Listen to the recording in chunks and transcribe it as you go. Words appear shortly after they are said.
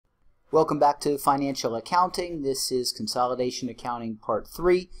Welcome back to Financial Accounting. This is Consolidation Accounting Part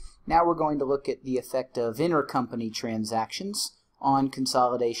 3. Now we're going to look at the effect of intercompany transactions on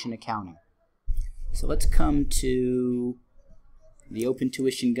consolidation accounting. So let's come to the Open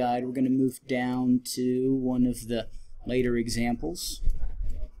Tuition Guide. We're going to move down to one of the later examples.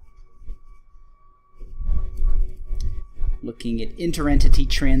 Looking at interentity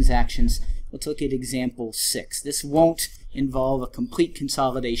transactions. Let's look at example 6. This won't involve a complete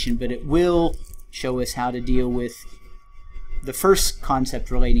consolidation, but it will show us how to deal with the first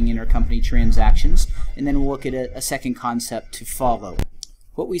concept relating intercompany transactions, and then we'll look at a second concept to follow.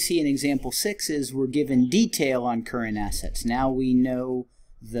 What we see in example 6 is we're given detail on current assets. Now we know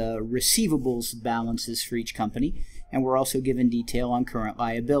the receivables balances for each company, and we're also given detail on current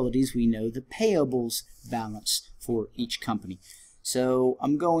liabilities. We know the payables balance for each company. So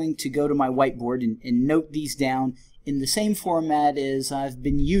I'm going to go to my whiteboard and note these down in the same format as I've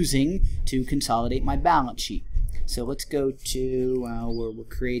been using to consolidate my balance sheet. So let's go to where we're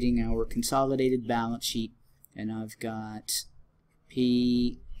creating our consolidated balance sheet, and I've got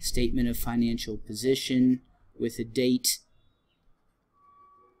P, statement of financial position with a date.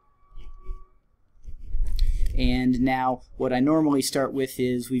 And now what I normally start with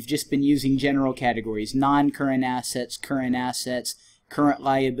is we've just been using general categories: non-current assets, current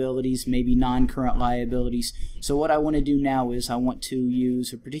liabilities, maybe non-current liabilities. So what I want to do now is I want to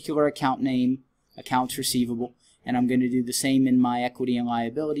use a particular account name, accounts receivable, and I'm going to do the same in my equity and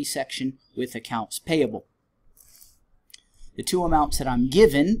liability section with accounts payable. The two amounts that I'm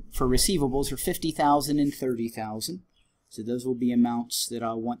given for receivables are $50,000 and $30,000. So those will be amounts that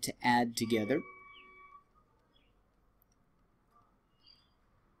I want to add together.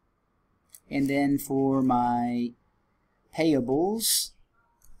 And then for my payables,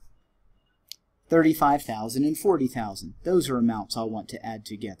 $35,000 and $40,000. Those are amounts I'll want to add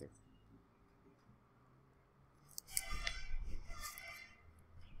together.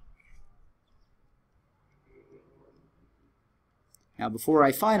 Now before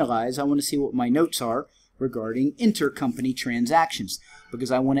I finalize, I want to see what my notes are regarding intercompany transactions,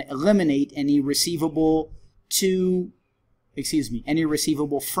 because I want to eliminate any receivable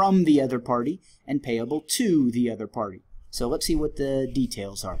from the other party and payable to the other party. So let's see what the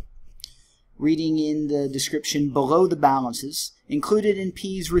details are. Reading in the description below the balances, included in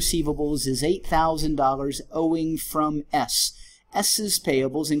P's receivables is $8,000 owing from S. S's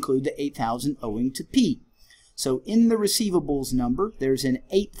payables include the $8,000 owing to P. So in the receivables number, there's an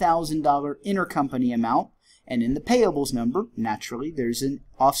 $8,000 intercompany amount, and in the payables number, naturally, there's an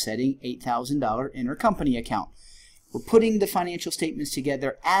offsetting $8,000 intercompany account. We're putting the financial statements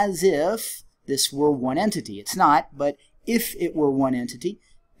together as if this were one entity. It's not, but if it were one entity,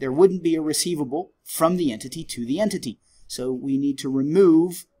 there wouldn't be a receivable from the entity to the entity. So we need to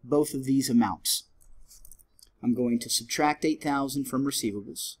remove both of these amounts. I'm going to subtract $8,000 from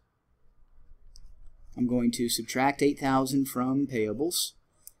receivables. I'm going to subtract $8,000 from payables.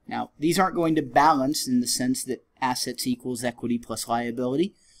 Now, these aren't going to balance in the sense that assets equals equity plus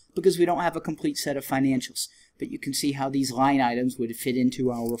liability, because we don't have a complete set of financials. But you can see how these line items would fit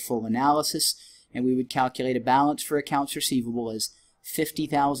into our full analysis, and we would calculate a balance for accounts receivable as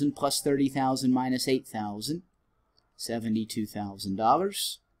 $50,000 plus $30,000 minus $8,000,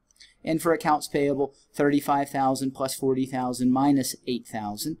 $72,000. And for accounts payable, $35,000 plus $40,000 minus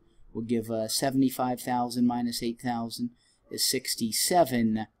 $8,000 will give $75,000 minus $8,000 is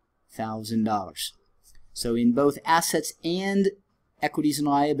 $67,000. So in both assets and equities and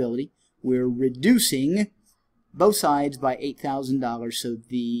liability, we're reducing both sides by $8,000, so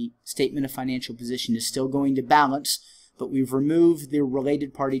the statement of financial position is still going to balance, but we've removed the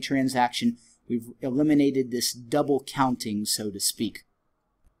related party transaction. We've eliminated this double counting, so to speak.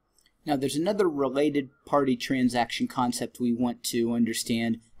 Now there's another related party transaction concept we want to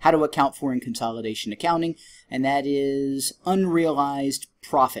understand how to account for in consolidation accounting, and that is unrealized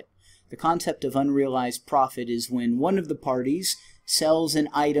profit. The concept of unrealized profit is when one of the parties sells an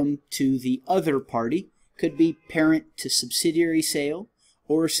item to the other party. Could be parent to subsidiary sale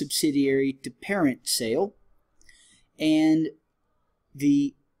or subsidiary to parent sale, and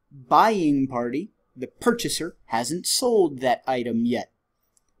the buying party, the purchaser, hasn't sold that item yet.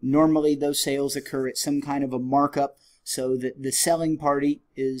 Normally those sales occur at some kind of a markup so that the selling party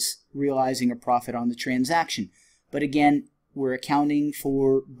is realizing a profit on the transaction. But again, we're accounting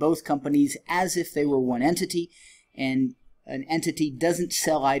for both companies as if they were one entity, and an entity doesn't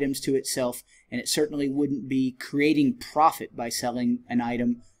sell items to itself, and it certainly wouldn't be creating profit by selling an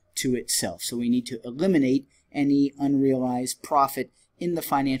item to itself. So we need to eliminate any unrealized profit in the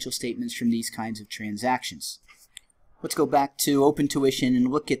financial statements from these kinds of transactions. Let's go back to Open Tuition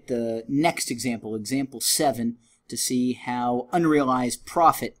and look at the next example, example 7, to see how unrealized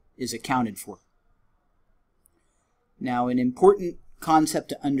profit is accounted for. Now, an important concept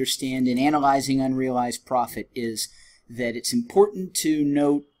to understand in analyzing unrealized profit is that it's important to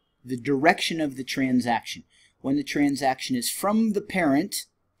note the direction of the transaction. When the transaction is from the parent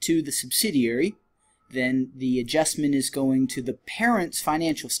to the subsidiary, then the adjustment is going to the parent's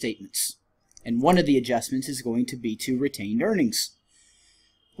financial statements. And one of the adjustments is going to be to retained earnings.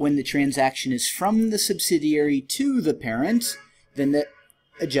 When the transaction is from the subsidiary to the parent, then the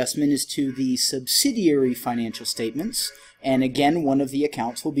adjustment is to the subsidiary financial statements, and again, one of the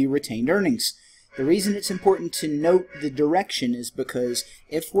accounts will be retained earnings. The reason it's important to note the direction is because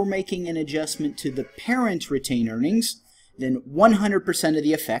if we're making an adjustment to the parent retained earnings, then 100% of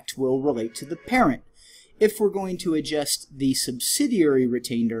the effect will relate to the parent. If we're going to adjust the subsidiary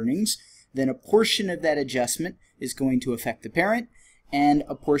retained earnings, then a portion of that adjustment is going to affect the parent, and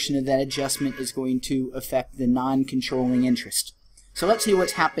a portion of that adjustment is going to affect the non-controlling interest. So let's see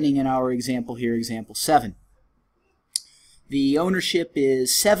what's happening in our example here, example 7. The ownership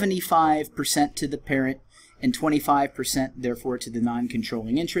is 75% to the parent and 25% therefore to the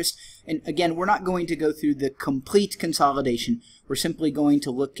non-controlling interest. And again, we're not going to go through the complete consolidation. We're simply going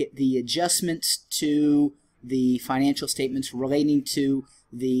to look at the adjustments to the financial statements relating to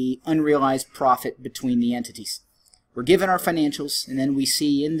the unrealized profit between the entities. We're given our financials, and then we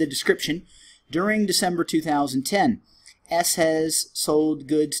see in the description, during December 2010, S has sold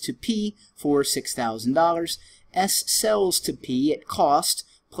goods to P for $6,000. S sells to P at cost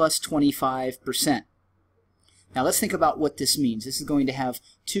plus 25%. Now let's think about what this means. This is going to have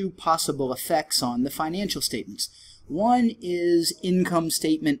two possible effects on the financial statements. One is income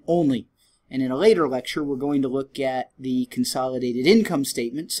statement only. And in a later lecture, we're going to look at the consolidated income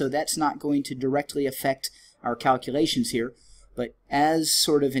statement, so that's not going to directly affect our calculations here. But as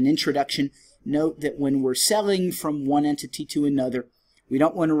sort of an introduction, note that when we're selling from one entity to another, we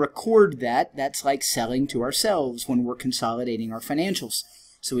don't want to record that. That's like selling to ourselves when we're consolidating our financials.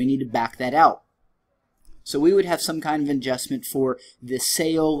 So we need to back that out. So we would have some kind of adjustment for the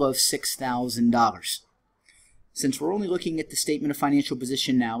sale of $6,000. Since we're only looking at the statement of financial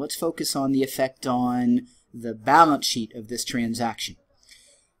position now, let's focus on the effect on the balance sheet of this transaction.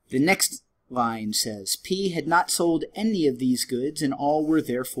 The next line says, P had not sold any of these goods and all were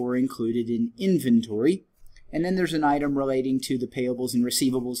therefore included in inventory. And then there's an item relating to the payables and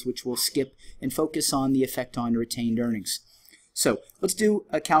receivables, which we'll skip and focus on the effect on retained earnings. So let's do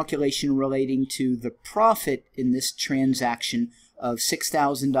a calculation relating to the profit in this transaction of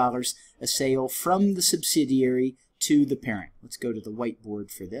 $6,000, a sale from the subsidiary to the parent. Let's go to the whiteboard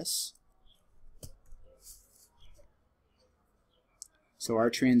for this. So our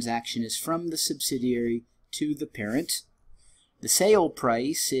transaction is from the subsidiary to the parent. The sale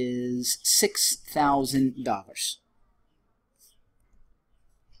price is $6,000.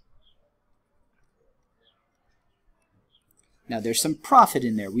 Now there's some profit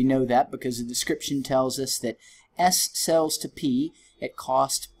in there. We know that because the description tells us that S sells to P at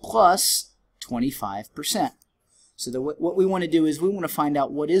cost plus 25%. So what we want to do is we want to find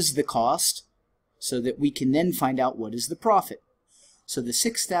out what is the cost so that we can then find out what is the profit. So the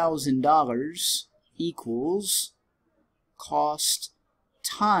 $6,000 equals cost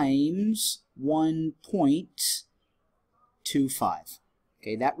times 1.25.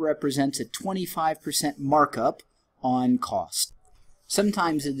 Okay, that represents a 25% markup on cost.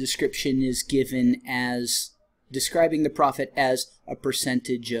 Sometimes the description is given as describing the profit as a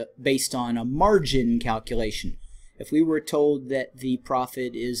percentage based on a margin calculation. If we were told that the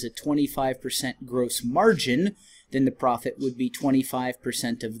profit is a 25% gross margin, then the profit would be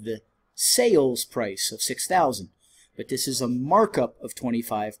 25% of the sales price of $6,000. But this is a markup of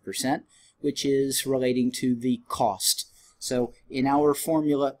 25%, which is relating to the cost. So in our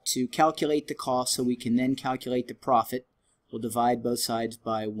formula to calculate the cost so we can then calculate the profit, we'll divide both sides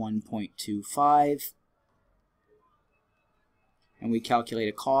by 1.25. And we calculate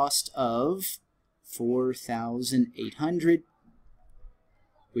a cost of $4,800,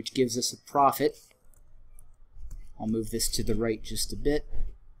 which gives us a profit. I'll move this to the right just a bit.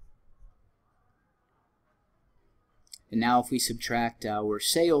 And now if we subtract our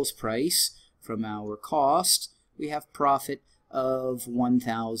sales price from our cost, we have profit of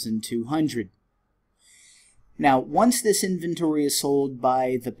 $1,200. Now, once this inventory is sold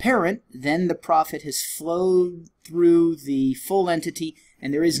by the parent, then the profit has flowed through the full entity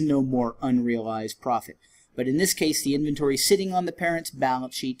and there is no more unrealized profit. But in this case, the inventory sitting on the parent's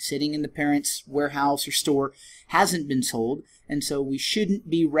balance sheet, sitting in the parent's warehouse or store, hasn't been sold, and so we shouldn't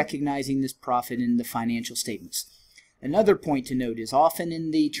be recognizing this profit in the financial statements. Another point to note is often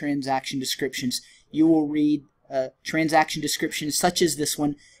in the transaction descriptions, you will read a transaction description such as this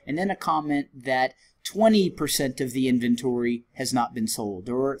one, and then a comment that 20% of the inventory has not been sold,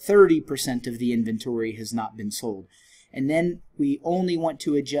 or 30% of the inventory has not been sold. And then we only want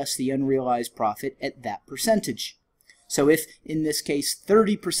to adjust the unrealized profit at that percentage. So if, in this case,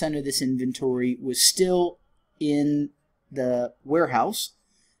 30% of this inventory was still in the warehouse,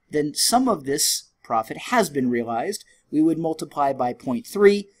 then some of this profit has been realized. We would multiply by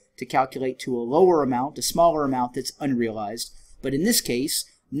 0.3 to calculate to a lower amount, a smaller amount that's unrealized. But in this case,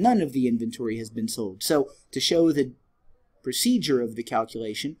 none of the inventory has been sold. So to show the procedure of the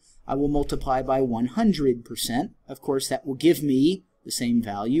calculation, I will multiply by 100%. Of course, that will give me the same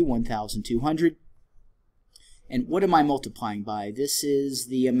value, 1,200. And what am I multiplying by? This is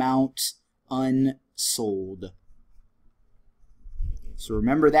the amount unsold. So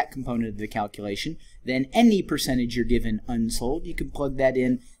remember that component of the calculation. Then any percentage you're given unsold, you can plug that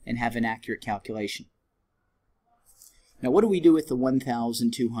in and have an accurate calculation. Now what do we do with the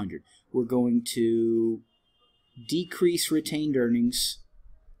 1,200? We're going to decrease retained earnings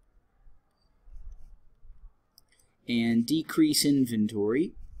and decrease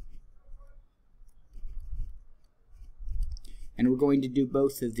inventory. And we're going to do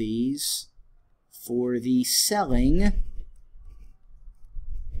both of these for the selling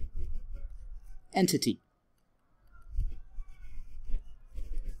entity.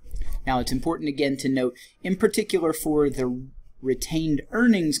 Now it's important again to note, in particular for the retained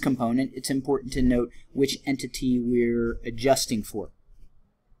earnings component, it's important to note which entity we're adjusting for.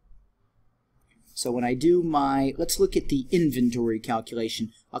 So when I do my, let's look at the inventory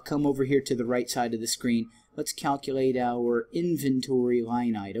calculation. I'll come over here to the right side of the screen. Let's calculate our inventory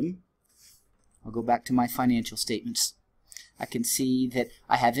line item. I'll go back to my financial statements. I can see that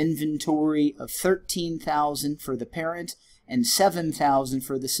I have inventory of $13,000 for the parent and $7,000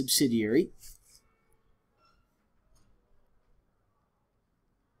 for the subsidiary.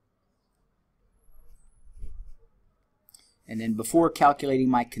 And then before calculating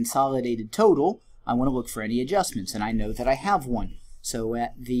my consolidated total, I want to look for any adjustments, and I know that I have one. So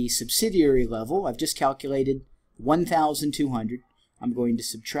at the subsidiary level, I've just calculated 1,200. I'm going to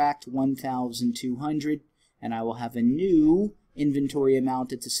subtract 1,200, and I will have a new inventory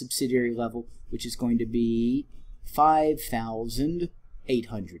amount at the subsidiary level, which is going to be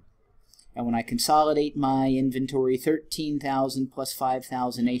 5,800. And when I consolidate my inventory, 13,000 plus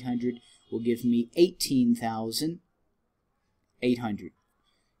 5,800 will give me 18,800.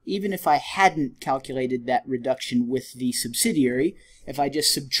 Even if I hadn't calculated that reduction with the subsidiary, if I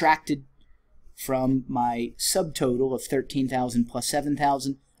just subtracted from my subtotal of 13,000 plus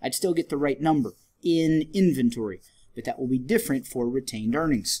 7,000, I'd still get the right number in inventory, but that will be different for retained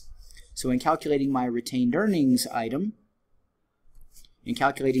earnings. So in calculating my retained earnings item, I'm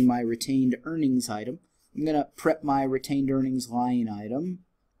going to prep my retained earnings line item.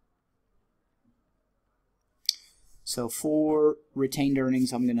 So for retained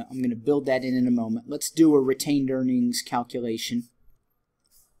earnings, I'm gonna build that in a moment. Let's do a retained earnings calculation.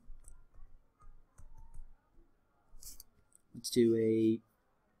 Let's do a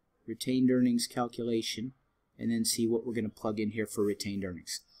retained earnings calculation and then see what we're going to plug in here for retained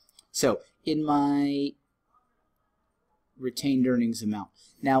earnings. So in my retained earnings amount.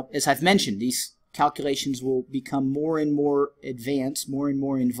 Now, as I've mentioned, these calculations will become more and more advanced, more and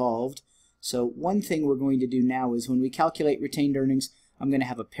more involved. So one thing we're going to do now is when we calculate retained earnings, I'm going to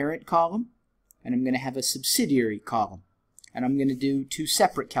have a parent column and I'm going to have a subsidiary column. And I'm going to do two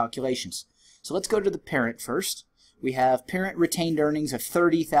separate calculations. So let's go to the parent first. We have parent retained earnings of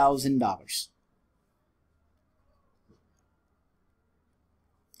 $30,000.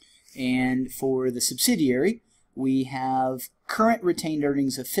 And for the subsidiary, we have current retained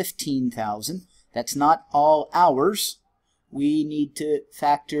earnings of $15,000. That's not all ours. We need to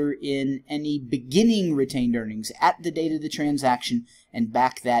factor in any beginning retained earnings at the date of the transaction and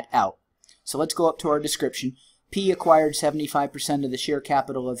back that out. So let's go up to our description. P acquired 75% of the share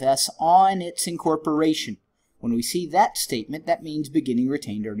capital of S on its incorporation. When we see that statement, that means beginning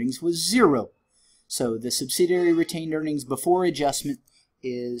retained earnings was 0. So the subsidiary retained earnings before adjustment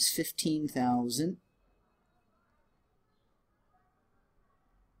is $15,000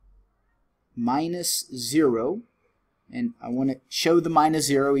 minus 0. And I want to show the minus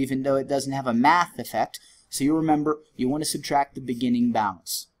 0 even though it doesn't have a math effect. So you remember, you want to subtract the beginning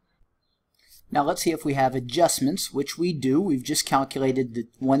balance. Now let's see if we have adjustments, which we do. We've just calculated the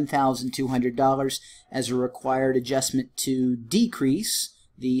 $1,200 as a required adjustment to decrease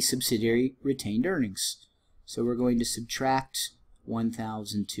the subsidiary retained earnings. So we're going to subtract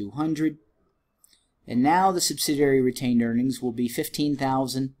 1,200. And now the subsidiary retained earnings will be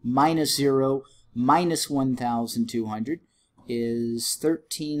 $15,000 minus 0 minus 1,200 is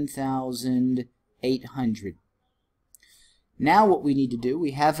 $13,800. Now what we need to do,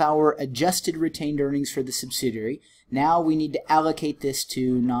 we have our adjusted retained earnings for the subsidiary. Now we need to allocate this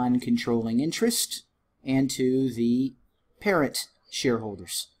to non-controlling interest and to the parent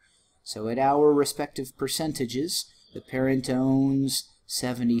shareholders. So at our respective percentages, the parent owns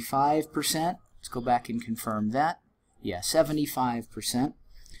 75%. Let's go back and confirm that. Yeah, 75%.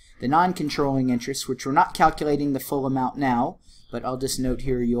 The non-controlling interest, which we're not calculating the full amount now, but I'll just note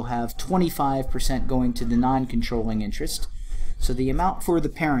here you'll have 25% going to the non-controlling interest. So the amount for the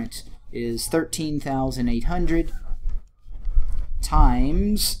parent is $13,800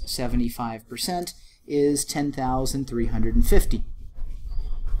 times 75% is $10,350.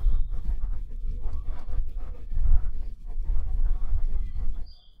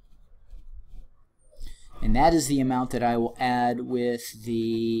 And that is the amount that I will add with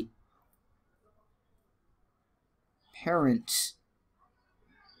the parent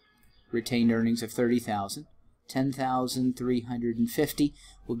retained earnings of $30,000. $10,350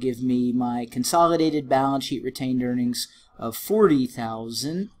 will give me my consolidated balance sheet retained earnings of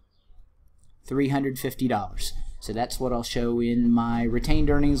 $40,350. So that's what I'll show in my retained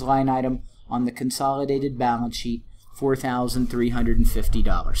earnings line item on the consolidated balance sheet,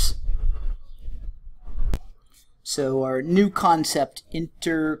 $4,350. So our new concept,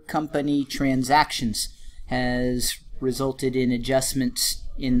 intercompany transactions, has resulted in adjustments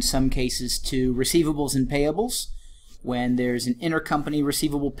in some cases to receivables and payables. When there's an intercompany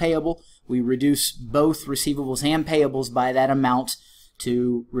receivable payable, we reduce both receivables and payables by that amount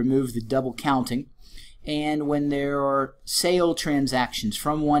to remove the double counting. And when there are sale transactions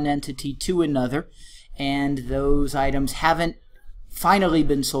from one entity to another, and those items haven't finally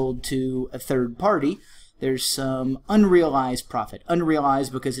been sold to a third party, there's some unrealized profit.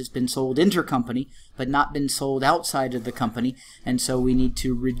 Unrealized because it's been sold intercompany, but not been sold outside of the company, and so we need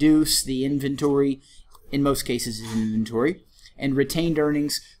to reduce the inventory, in most cases inventory, and retained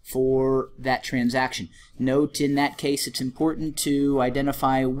earnings for that transaction. Note in that case it's important to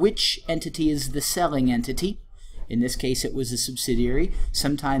identify which entity is the selling entity. In this case it was a subsidiary.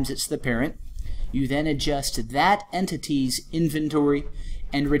 Sometimes it's the parent. You then adjust that entity's inventory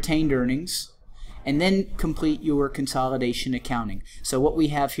and retained earnings, and then complete your consolidation accounting. So what we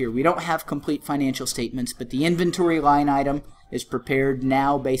have here, we don't have complete financial statements, but the inventory line item is prepared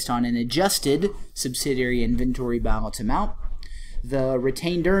now based on an adjusted subsidiary inventory balance amount. The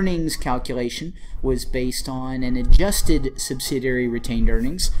retained earnings calculation was based on an adjusted subsidiary retained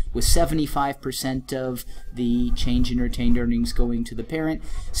earnings, with 75% of the change in retained earnings going to the parent.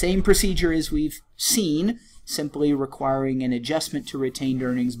 Same procedure as we've seen, simply requiring an adjustment to retained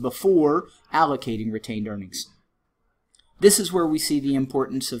earnings before allocating retained earnings. This is where we see the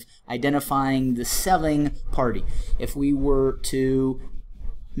importance of identifying the selling party. If we were to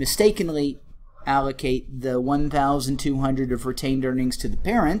mistakenly allocate the $1,200 of retained earnings to the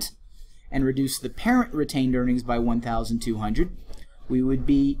parent and reduce the parent retained earnings by $1,200, we would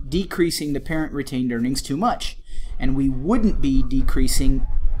be decreasing the parent retained earnings too much, and we wouldn't be decreasing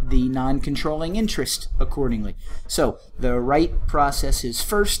the non-controlling interest accordingly. So the right process is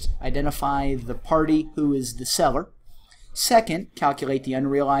first, identify the party who is the seller. Second, calculate the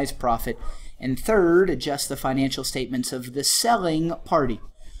unrealized profit. And third, adjust the financial statements of the selling party.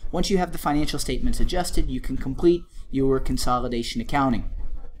 Once you have the financial statements adjusted, you can complete your consolidation accounting.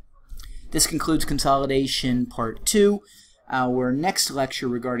 This concludes Consolidation Part 2. Our next lecture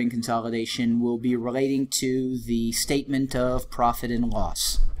regarding consolidation will be relating to the statement of profit and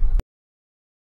loss.